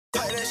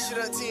shit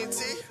up,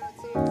 TNT.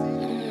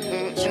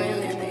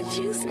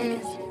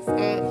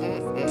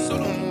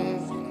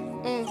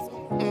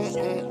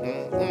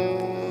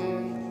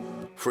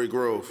 Free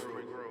groove.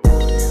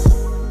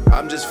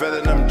 I'm just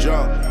feeling them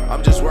drunk.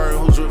 I'm just worried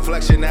whose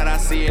reflection that I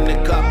see in the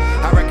cup.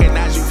 I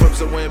recognize you from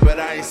somewhere, but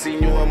I ain't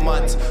seen you in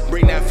months.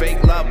 Bring that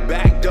fake love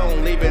back,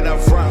 don't leave it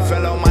up front.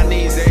 Fell on my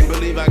knees, ain't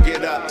believe I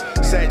get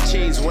up. Said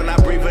cheese when I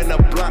breathe in the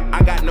blunt.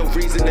 I got no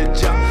reason to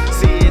jump.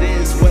 See, it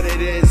is what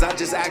it is. I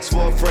just asked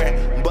for a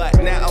friend,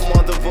 but now I'm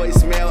on the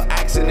voicemail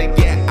asking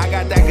again. I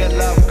got that good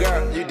love,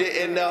 girl. You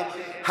didn't know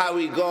how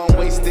we gon'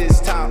 waste this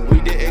time. We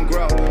didn't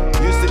grow.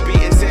 Used to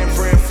be a San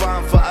Fran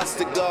fun for us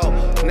to go.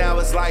 Now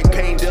it's like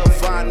pain, they'll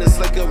find the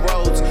slicker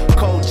roads.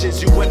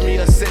 Coaches, you with me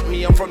or sit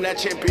me? I'm from that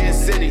champion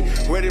city.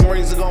 Where them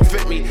rings are gon'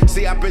 fit me.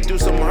 See, I've been through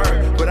some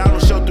hurt, but I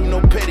don't show through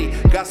no pity.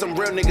 Got some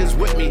real niggas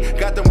with me,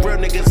 got them real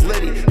niggas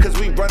litty. Cause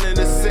we runnin'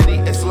 the city,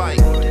 it's like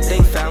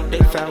They found,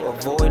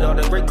 avoid all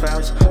the gray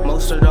clouds.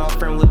 Most of the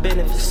offering with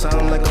benefits,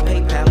 some like a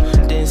PayPal.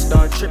 Then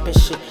start tripping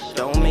shit,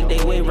 don't make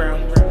they way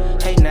round.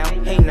 Hey now,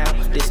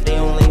 this the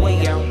only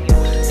way out.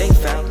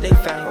 They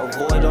found,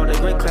 avoid all the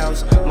gray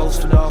clouds.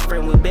 Most of the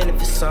offering with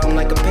benefits, some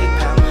like a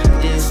PayPal.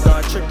 Then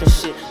start tripping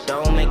shit,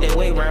 don't make their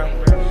way round.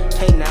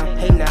 Hey now,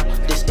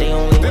 this the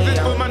only way out. This is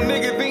for my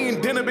niggas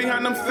eating dinner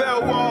behind them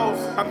cell walls.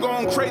 I'm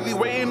going crazy,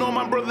 waiting on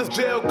my brother's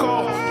jail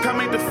call.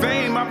 Time ain't the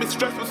same, I've been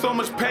stressed with so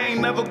much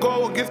pain. Never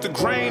go against the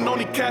grain,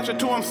 only cash it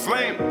till I'm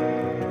slain.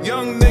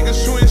 Young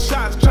niggas shooting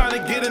shots, trying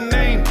to get a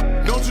name.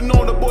 Don't you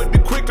know the boys be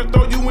quick to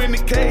throw you in the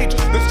cage?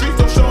 The streets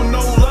don't show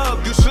no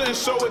love, you shouldn't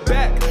show it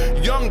back.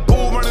 Young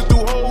bull running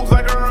through holes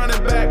like a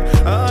running back.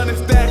 100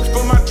 stacks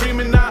for my dream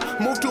and I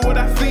move to what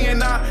I see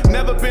and I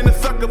never been a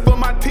sucker for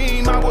my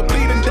team. I would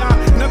bleed and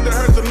die. Nothing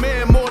hurts a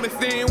man more than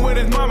seeing when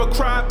his mama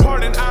cried.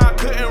 Pardon, I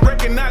couldn't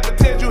recognize the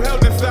tears you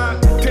held inside.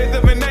 Tears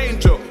of an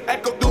angel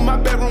echo through my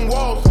bedroom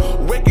walls.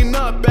 Waking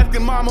up,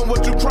 asking mama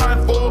what you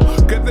crying for.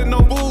 Cause there's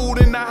no food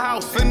in the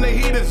house and the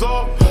heat is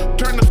off.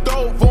 Turn the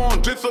stove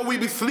on just so we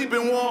be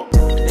sleeping warm.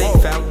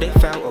 They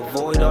found,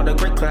 avoid all the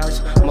gray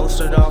clouds. Most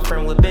of the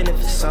offering with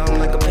benefits, some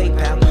like a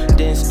PayPal.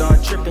 Then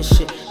start tripping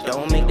shit,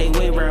 don't make they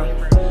way round.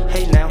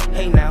 Hey now,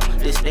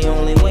 this the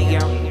only way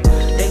out.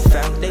 They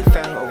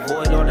found,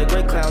 avoid all the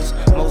gray clouds.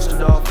 Most of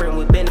the offering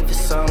with benefits,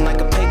 some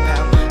like a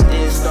PayPal.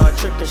 Then start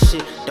tripping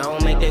shit,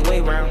 don't make they way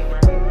round.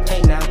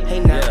 Hey now,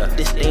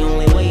 this the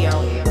only way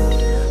out.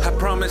 I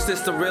promise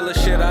this the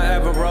realest shit I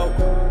ever wrote.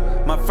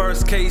 My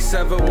first case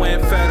ever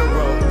went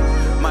federal.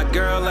 My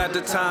girl at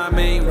the time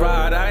ain't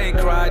ride, I ain't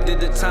cried. Did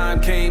the time,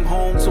 came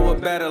home to a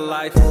better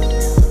life.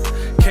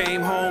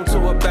 Came home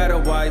to a better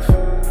wife.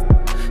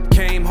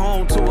 Came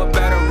home to a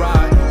better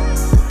ride.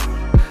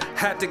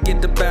 Had to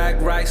get the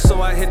bag right,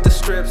 so I hit the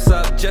strips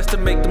up just to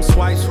make them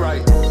swipes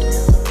right.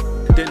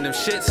 Then them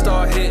shit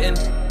start hitting.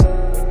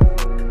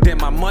 Then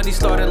my money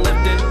started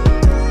lifting.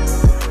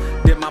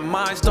 Then my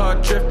mind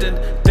started drifting,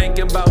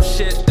 thinking about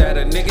shit that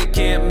a nigga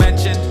can't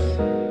mention.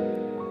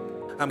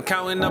 I'm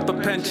counting up a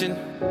pension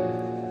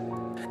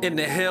in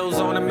the hills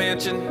on a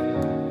mansion.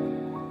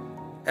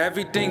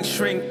 Everything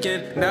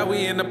shrinking, now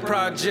we in the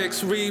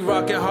projects,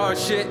 re-rocking hard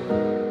shit.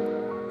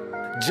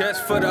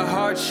 Just for the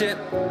hardship,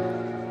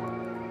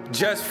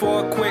 just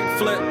for a quick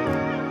flip.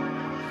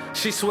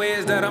 She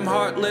swears that I'm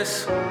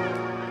heartless.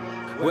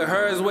 With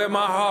her is where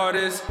my heart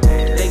is.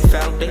 They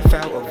found,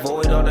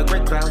 avoid all the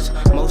gray clouds.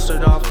 Most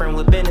of the offering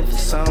with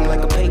benefits, some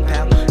like a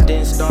PayPal.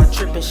 Then start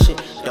tripping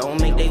shit,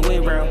 don't make they way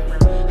round.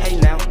 Hey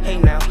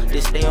now,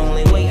 this the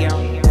only way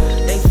out.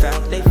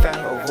 They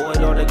found, avoid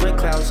all the gray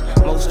clouds.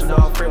 Most of the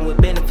offering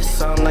with benefits,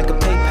 some like a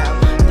PayPal.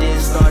 Then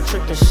start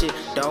tripping shit,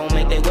 don't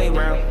make they way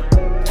round.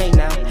 Hey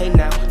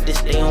now,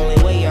 this the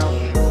only way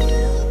out.